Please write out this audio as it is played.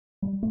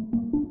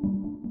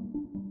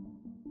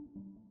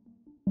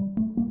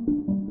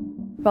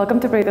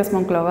Welcome to Proyectos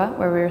Monclova,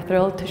 where we are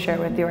thrilled to share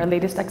with you our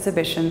latest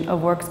exhibition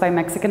of works by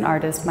Mexican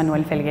artist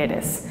Manuel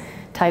Felguérez,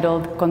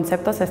 titled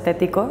Conceptos,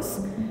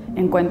 estéticos,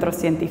 encuentros,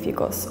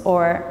 científicos,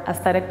 or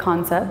Aesthetic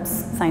Concepts,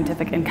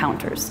 Scientific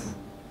Encounters.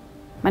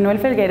 Manuel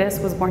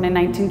Felguérez was born in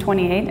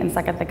 1928 in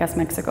Zacatecas,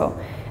 Mexico,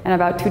 and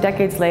about 2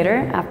 decades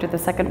later, after the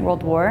Second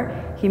World War,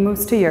 he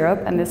moves to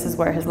Europe, and this is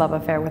where his love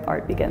affair with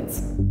art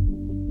begins.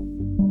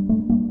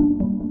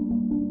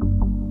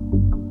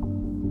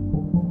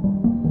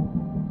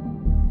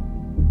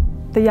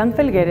 The young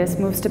Felguérez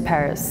moves to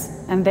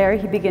Paris, and there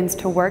he begins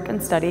to work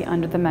and study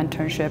under the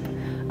mentorship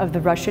of the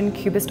Russian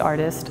Cubist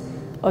artist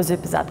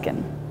Osip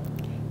Zadkin.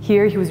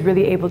 Here he was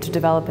really able to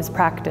develop his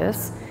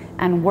practice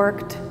and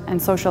worked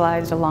and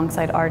socialized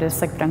alongside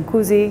artists like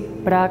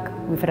Brancusi, Braque,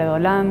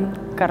 Wilfredo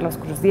Lam, Carlos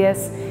Cruz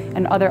Diez,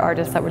 and other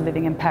artists that were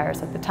living in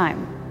Paris at the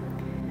time.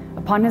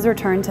 Upon his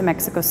return to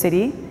Mexico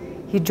City,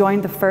 he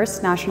joined the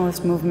first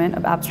nationalist movement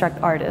of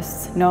abstract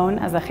artists known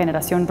as the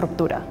Generación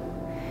Ruptura.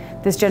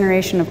 This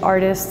generation of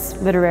artists,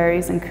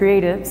 literaries, and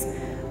creatives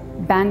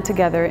band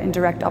together in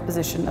direct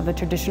opposition of the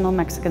traditional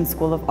Mexican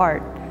school of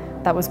art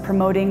that was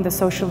promoting the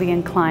socially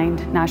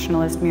inclined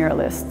nationalist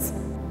muralists.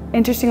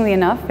 Interestingly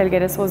enough,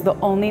 Felguérez was the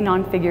only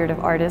non-figurative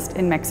artist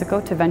in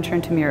Mexico to venture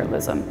into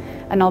muralism,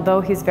 and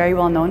although he's very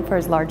well known for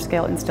his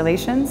large-scale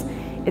installations,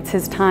 it's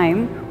his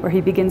time where he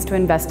begins to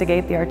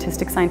investigate the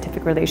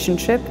artistic-scientific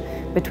relationship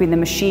between the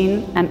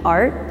machine and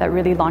art that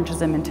really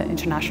launches him into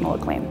international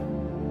acclaim.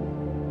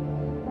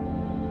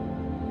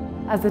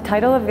 As the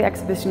title of the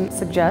exhibition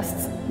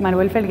suggests,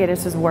 Manuel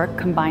Felguérez's work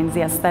combines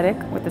the aesthetic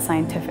with the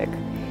scientific.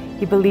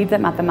 He believed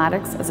that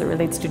mathematics, as it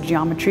relates to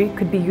geometry,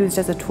 could be used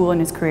as a tool in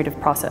his creative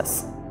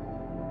process.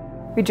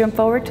 We jump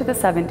forward to the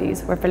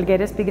 70s, where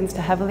Felguérez begins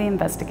to heavily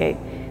investigate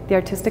the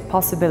artistic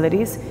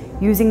possibilities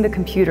using the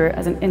computer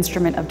as an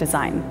instrument of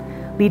design,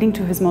 leading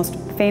to his most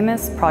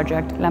famous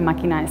project, La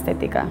Máquina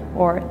Estética,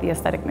 or the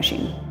aesthetic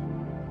machine.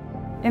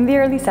 In the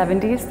early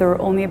 70s, there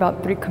were only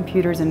about 3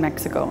 computers in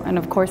Mexico, and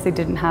of course they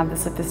didn't have the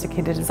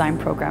sophisticated design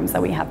programs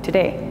that we have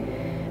today.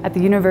 At the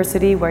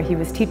university where he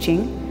was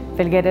teaching,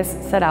 Felguérez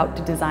set out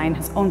to design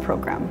his own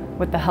program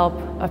with the help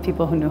of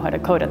people who knew how to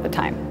code at the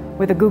time.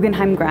 With a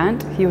Guggenheim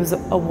grant, he was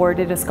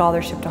awarded a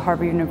scholarship to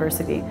Harvard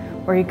University,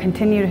 where he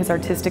continued his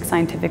artistic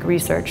scientific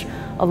research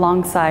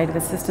alongside the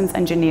systems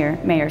engineer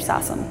Meyer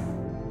Sasson.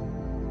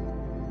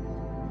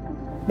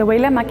 The way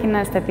La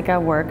Máquina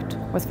Estética worked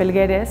was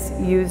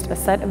Felguérez used a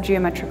set of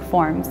geometric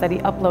forms that he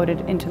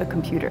uploaded into the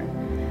computer.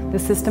 The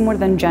system would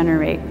then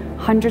generate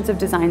hundreds of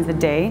designs a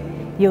day,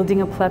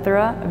 yielding a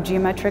plethora of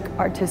geometric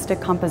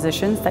artistic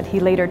compositions that he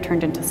later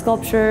turned into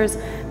sculptures,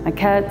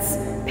 maquettes,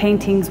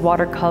 paintings,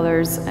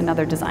 watercolors, and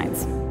other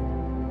designs.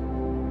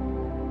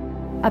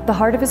 At the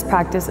heart of his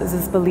practice is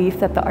his belief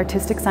that the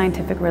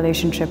artistic-scientific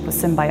relationship was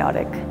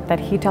symbiotic, that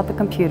he taught the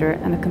computer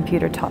and the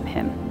computer taught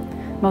him.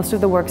 Most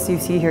of the works you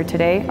see here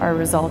today are a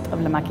result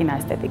of La Máquina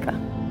Estética.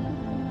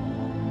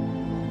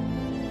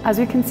 As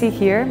we can see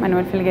here,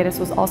 Manuel Felguérez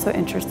was also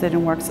interested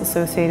in works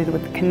associated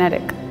with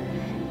kinetic.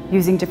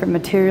 Using different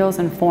materials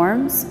and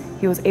forms,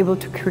 he was able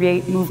to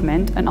create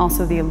movement and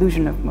also the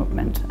illusion of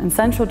movement. And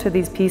central to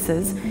these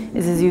pieces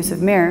is his use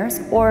of mirrors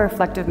or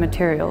reflective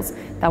materials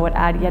that would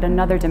add yet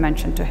another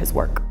dimension to his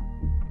work.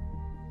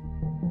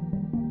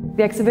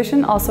 The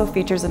exhibition also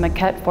features a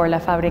maquette for La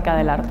Fábrica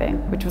del Arte,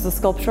 which was a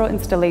sculptural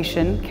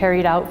installation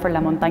carried out for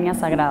La Montaña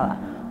Sagrada,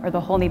 or the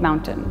Holy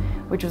Mountain,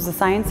 which was a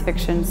science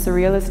fiction,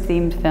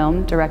 surrealist-themed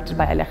film directed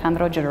by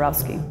Alejandro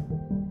Jodorowsky.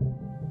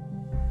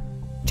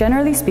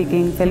 Generally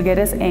speaking,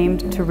 Felguérez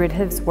aimed to rid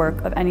his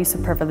work of any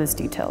superfluous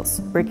details,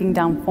 breaking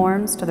down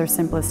forms to their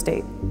simplest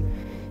state.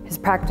 His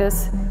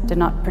practice did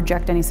not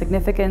project any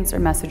significance or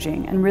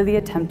messaging, and really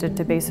attempted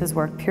to base his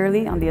work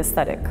purely on the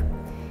aesthetic.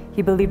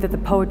 He believed that the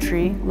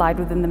poetry lied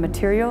within the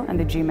material and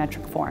the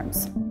geometric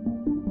forms.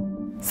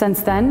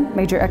 Since then,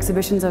 major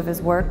exhibitions of his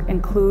work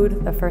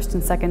include the 1st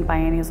and 2nd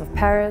biennials of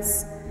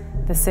Paris,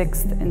 the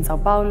 6th in Sao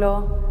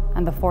Paulo,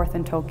 and the 4th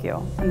in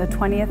Tokyo, and the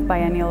 20th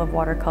biennial of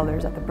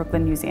watercolors at the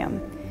Brooklyn Museum.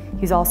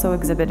 He's also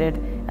exhibited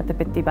at the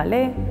Petit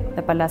Ballet,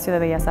 the Palacio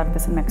de Bellas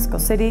Artes in Mexico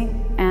City,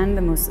 and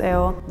the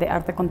Museo de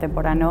Arte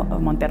Contemporáneo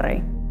of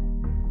Monterrey.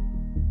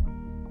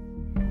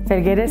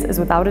 Felguérez is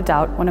without a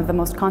doubt one of the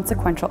most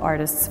consequential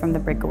artists from the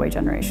breakaway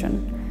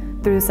generation.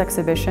 Through this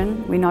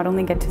exhibition, we not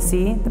only get to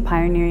see the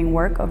pioneering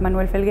work of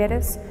Manuel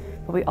Felguérez,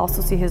 but we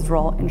also see his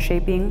role in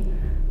shaping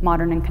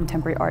modern and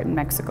contemporary art in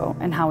Mexico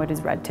and how it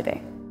is read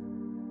today.